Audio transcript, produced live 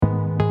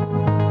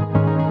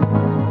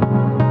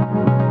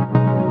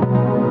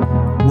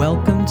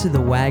to the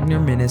Wagner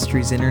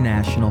Ministries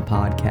International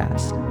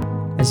podcast.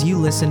 As you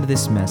listen to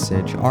this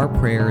message, our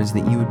prayer is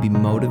that you would be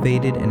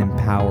motivated and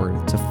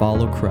empowered to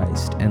follow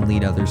Christ and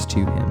lead others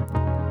to Him.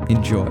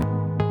 Enjoy.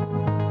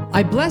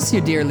 I bless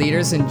you, dear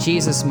leaders, in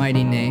Jesus'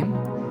 mighty name.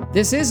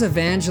 This is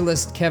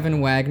Evangelist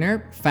Kevin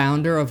Wagner,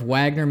 founder of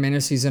Wagner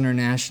Ministries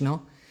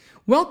International,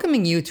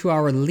 welcoming you to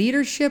our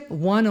Leadership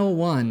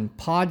 101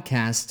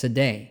 podcast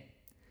today.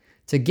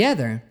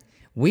 Together,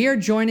 we are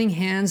joining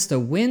hands to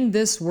win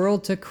this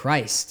world to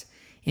Christ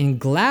in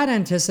glad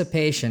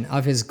anticipation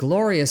of His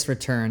glorious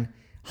return.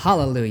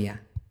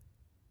 Hallelujah.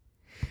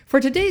 For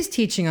today's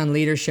teaching on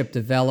leadership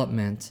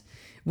development,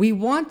 we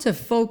want to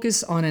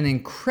focus on an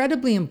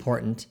incredibly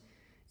important,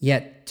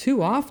 yet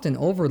too often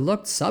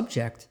overlooked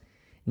subject,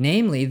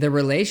 namely the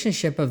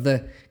relationship of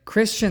the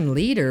Christian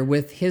leader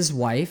with his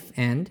wife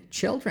and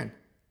children.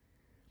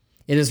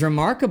 It is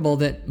remarkable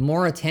that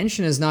more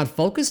attention is not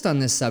focused on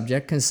this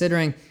subject,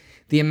 considering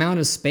the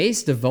amount of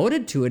space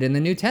devoted to it in the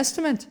New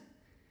Testament.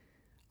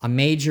 A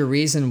major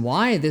reason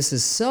why this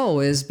is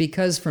so is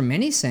because for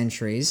many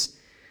centuries,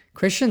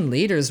 Christian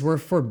leaders were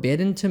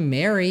forbidden to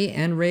marry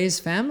and raise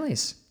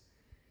families.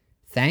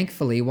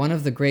 Thankfully, one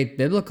of the great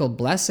biblical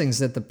blessings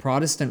that the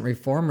Protestant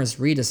reformers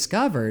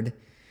rediscovered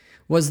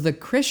was that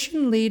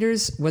Christian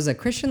leaders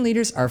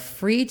are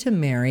free to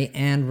marry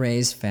and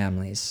raise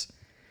families.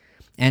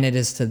 And it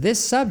is to this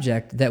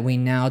subject that we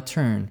now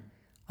turn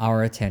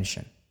our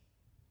attention.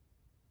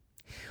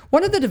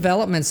 One of the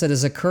developments that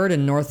has occurred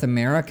in North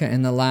America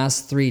in the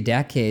last 3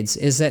 decades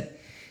is that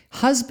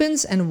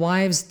husbands and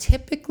wives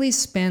typically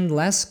spend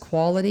less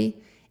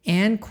quality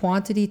and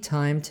quantity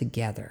time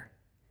together.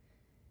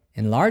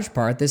 In large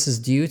part, this is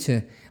due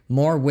to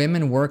more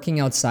women working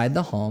outside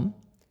the home.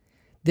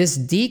 This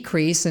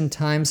decrease in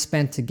time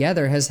spent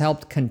together has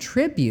helped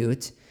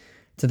contribute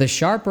to the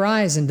sharp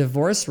rise in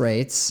divorce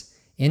rates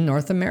in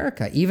North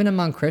America, even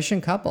among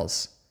Christian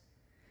couples.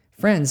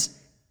 Friends,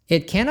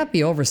 it cannot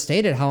be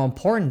overstated how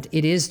important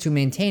it is to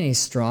maintain a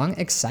strong,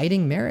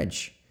 exciting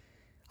marriage.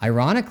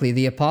 Ironically,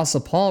 the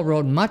Apostle Paul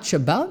wrote much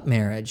about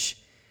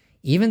marriage,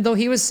 even though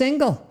he was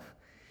single.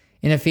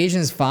 In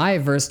Ephesians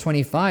 5, verse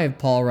 25,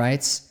 Paul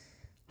writes,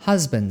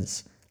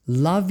 "Husbands,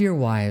 love your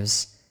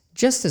wives,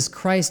 just as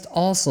Christ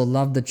also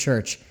loved the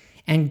church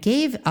and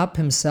gave up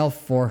himself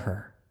for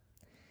her."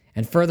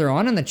 And further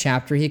on in the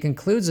chapter, he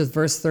concludes with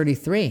verse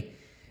 33,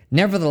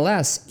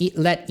 "Nevertheless,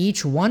 let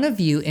each one of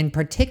you in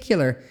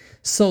particular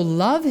so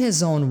love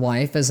his own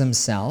wife as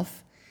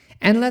himself,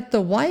 and let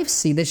the wife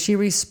see that she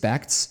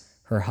respects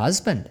her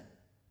husband."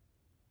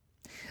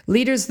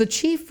 Leaders, the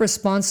chief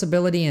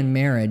responsibility in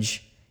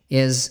marriage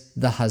is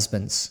the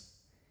husband's.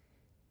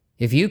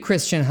 If you,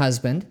 Christian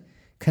husband,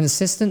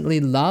 consistently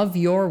love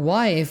your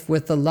wife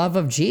with the love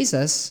of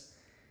Jesus,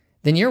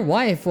 then your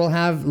wife will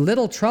have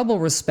little trouble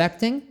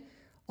respecting,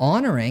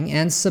 honoring,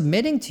 and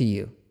submitting to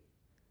you.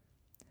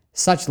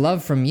 Such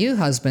love from you,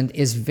 husband,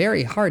 is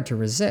very hard to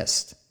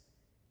resist.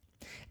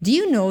 Do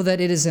you know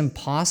that it is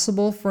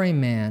impossible for a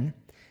man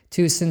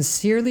to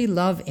sincerely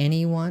love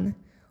anyone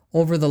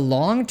over the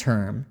long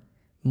term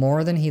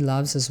more than he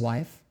loves his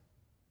wife?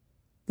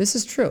 This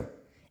is true,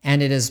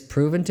 and it is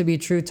proven to be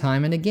true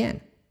time and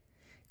again.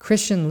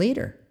 Christian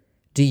leader,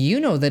 do you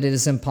know that it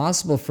is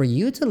impossible for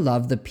you to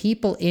love the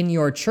people in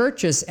your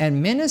churches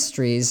and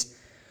ministries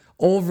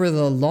over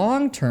the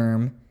long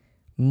term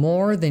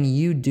more than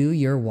you do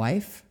your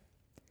wife?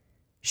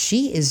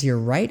 She is your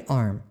right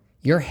arm,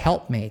 your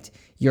helpmate,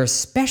 your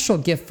special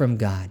gift from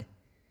God.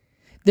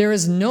 There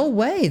is no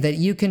way that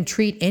you can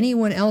treat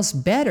anyone else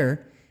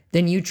better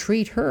than you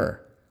treat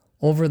her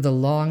over the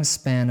long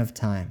span of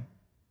time.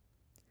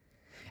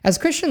 As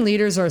Christian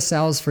leaders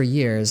ourselves for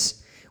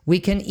years, we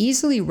can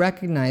easily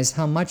recognize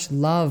how much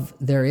love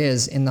there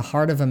is in the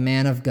heart of a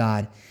man of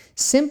God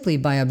simply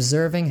by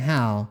observing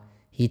how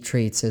he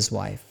treats his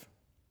wife.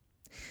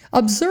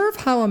 Observe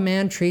how a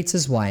man treats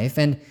his wife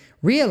and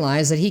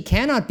realize that he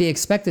cannot be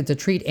expected to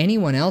treat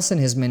anyone else in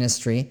his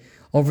ministry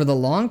over the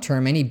long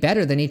term any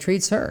better than he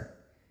treats her.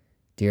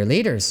 Dear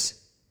leaders,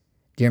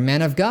 dear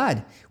men of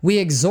God, we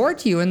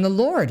exhort you in the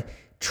Lord,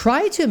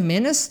 try to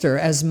minister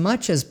as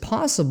much as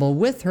possible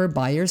with her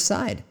by your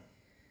side.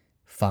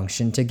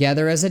 Function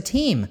together as a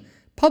team,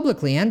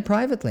 publicly and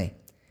privately,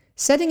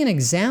 setting an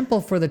example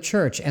for the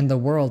church and the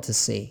world to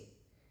see.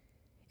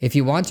 If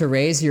you want to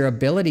raise your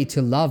ability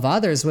to love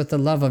others with the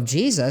love of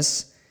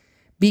Jesus,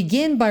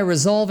 begin by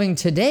resolving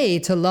today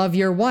to love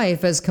your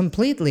wife as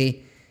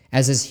completely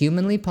as is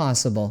humanly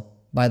possible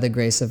by the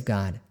grace of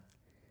God.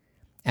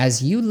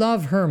 As you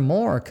love her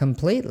more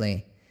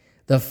completely,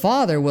 the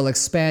Father will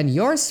expand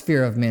your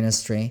sphere of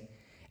ministry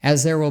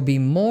as there will be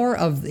more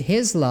of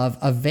His love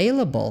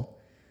available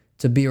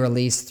to be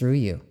released through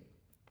you.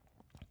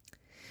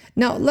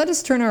 Now, let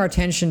us turn our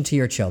attention to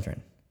your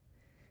children.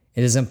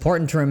 It is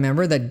important to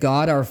remember that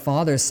God our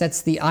Father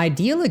sets the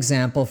ideal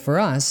example for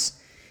us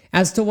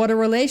as to what a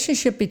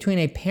relationship between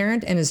a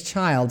parent and his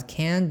child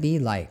can be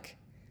like.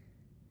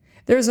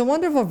 There is a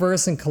wonderful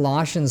verse in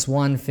Colossians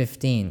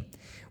 1:15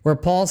 where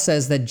Paul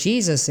says that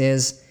Jesus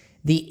is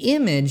the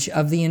image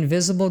of the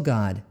invisible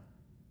God,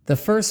 the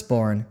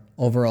firstborn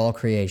over all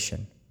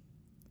creation.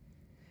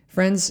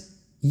 Friends,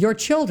 your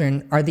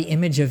children are the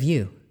image of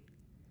you.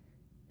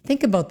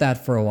 Think about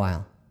that for a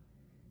while.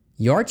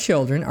 Your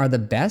children are the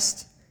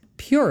best,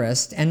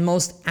 purest, and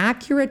most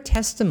accurate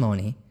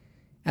testimony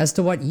as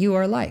to what you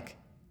are like,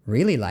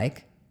 really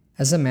like,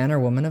 as a man or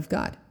woman of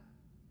God.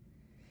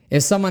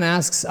 If someone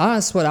asks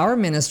us what our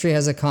ministry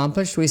has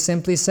accomplished, we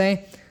simply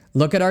say,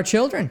 look at our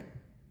children.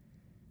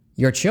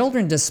 Your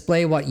children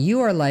display what you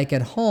are like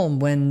at home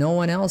when no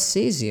one else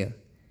sees you.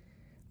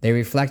 They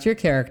reflect your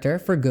character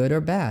for good or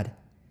bad.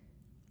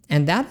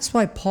 And that is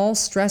why Paul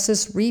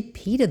stresses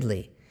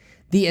repeatedly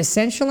the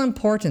essential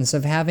importance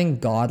of having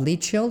godly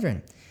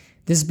children,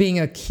 this being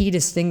a key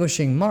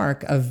distinguishing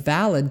mark of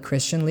valid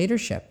Christian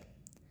leadership.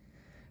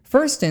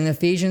 First, in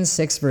Ephesians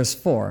 6, verse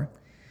 4,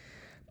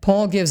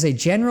 Paul gives a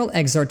general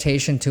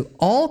exhortation to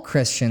all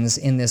Christians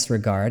in this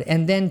regard,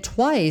 and then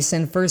twice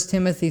in 1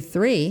 Timothy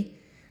 3,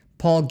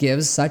 Paul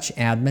gives such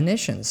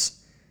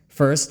admonitions,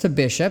 first to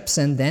bishops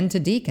and then to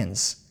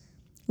deacons.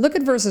 Look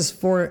at verses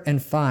 4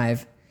 and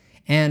 5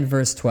 and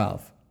verse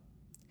 12.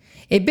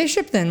 A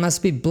bishop then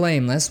must be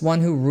blameless,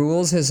 one who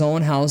rules his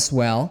own house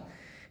well,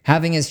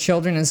 having his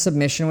children in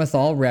submission with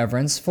all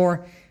reverence.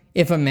 For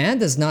if a man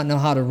does not know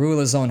how to rule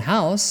his own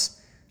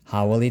house,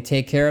 how will he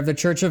take care of the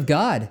church of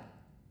God?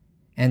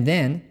 And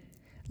then,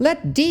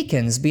 let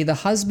deacons be the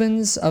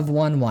husbands of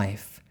one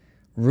wife,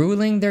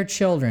 ruling their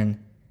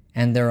children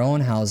and their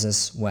own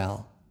houses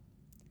well.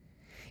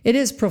 It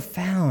is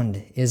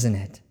profound, isn't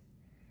it?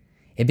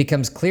 It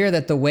becomes clear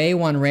that the way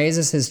one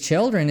raises his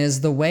children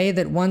is the way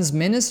that one's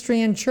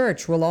ministry and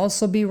church will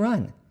also be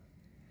run.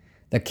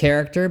 The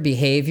character,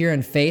 behavior,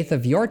 and faith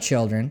of your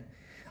children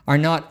are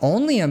not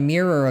only a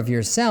mirror of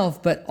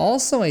yourself, but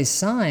also a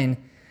sign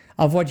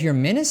of what your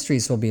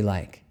ministries will be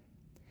like.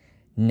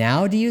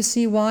 Now do you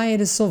see why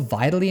it is so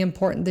vitally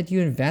important that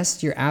you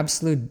invest your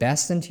absolute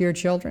best into your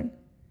children?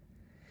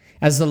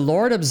 As the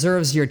Lord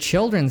observes your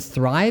children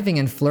thriving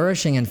and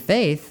flourishing in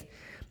faith,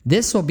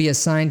 this will be a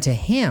sign to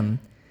Him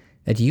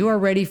that you are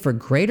ready for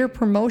greater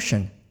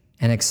promotion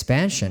and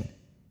expansion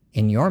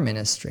in your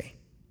ministry.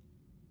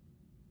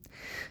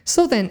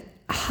 So then,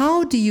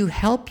 how do you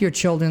help your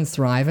children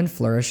thrive and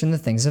flourish in the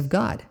things of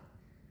God?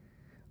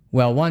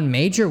 Well, one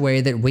major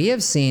way that we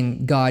have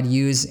seen God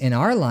use in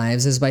our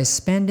lives is by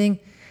spending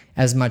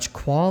as much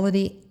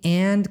quality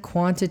and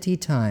quantity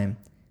time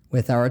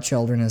with our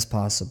children as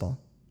possible.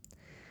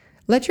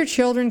 Let your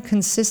children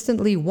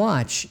consistently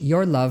watch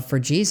your love for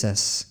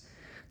Jesus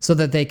so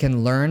that they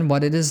can learn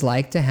what it is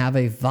like to have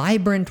a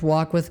vibrant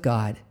walk with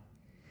God.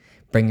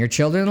 Bring your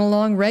children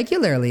along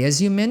regularly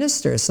as you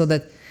minister so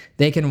that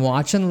they can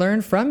watch and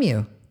learn from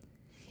you.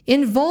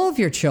 Involve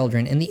your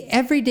children in the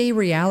everyday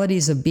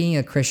realities of being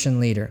a Christian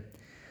leader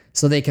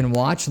so they can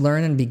watch,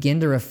 learn, and begin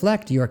to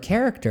reflect your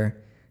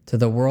character to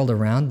the world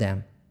around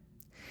them.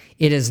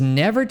 It is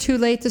never too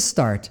late to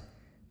start,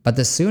 but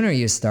the sooner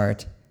you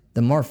start,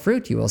 the more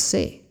fruit you will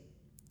see.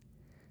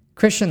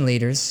 Christian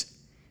leaders,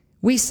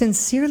 we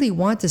sincerely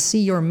want to see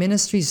your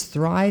ministries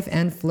thrive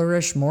and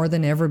flourish more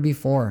than ever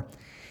before.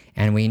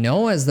 And we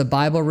know, as the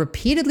Bible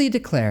repeatedly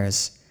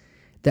declares,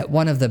 that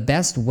one of the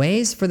best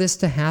ways for this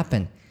to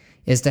happen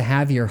is to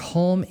have your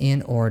home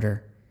in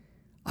order,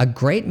 a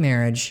great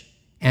marriage,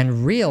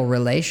 and real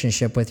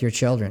relationship with your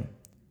children.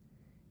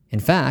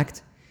 In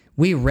fact,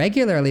 we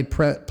regularly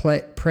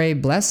pray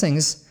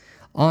blessings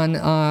on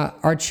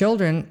our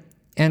children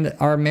and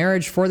our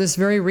marriage for this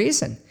very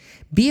reason.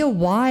 Be a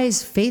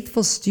wise,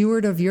 faithful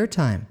steward of your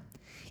time.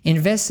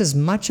 Invest as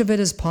much of it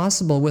as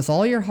possible with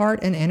all your heart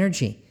and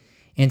energy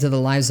into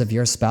the lives of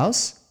your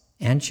spouse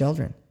and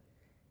children.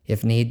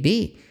 If need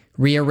be,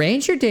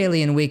 rearrange your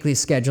daily and weekly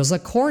schedules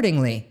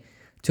accordingly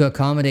to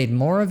accommodate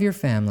more of your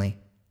family.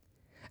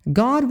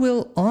 God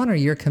will honor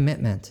your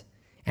commitment,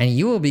 and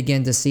you will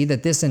begin to see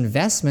that this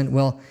investment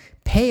will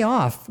pay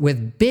off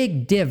with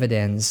big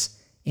dividends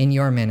in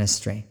your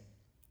ministry.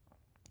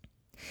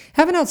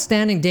 Have an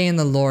outstanding day in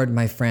the Lord,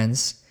 my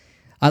friends.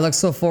 I look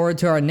so forward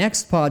to our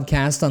next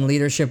podcast on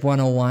Leadership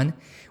 101,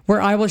 where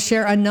I will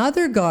share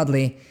another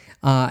godly,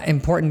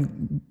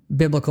 important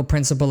biblical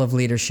principle of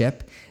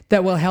leadership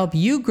that will help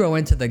you grow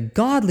into the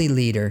godly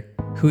leader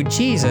who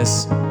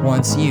Jesus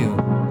wants you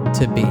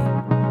to be.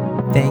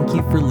 Thank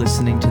you for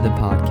listening to the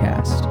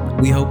podcast.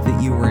 We hope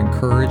that you were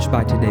encouraged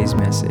by today's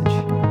message.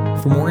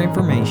 For more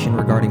information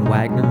regarding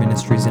Wagner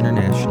Ministries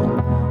International,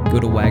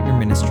 go to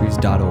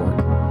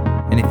wagnerministries.org.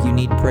 And if you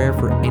need prayer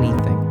for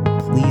anything,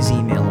 please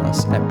email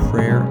us at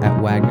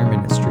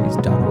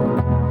prayer@wagnerministries.org.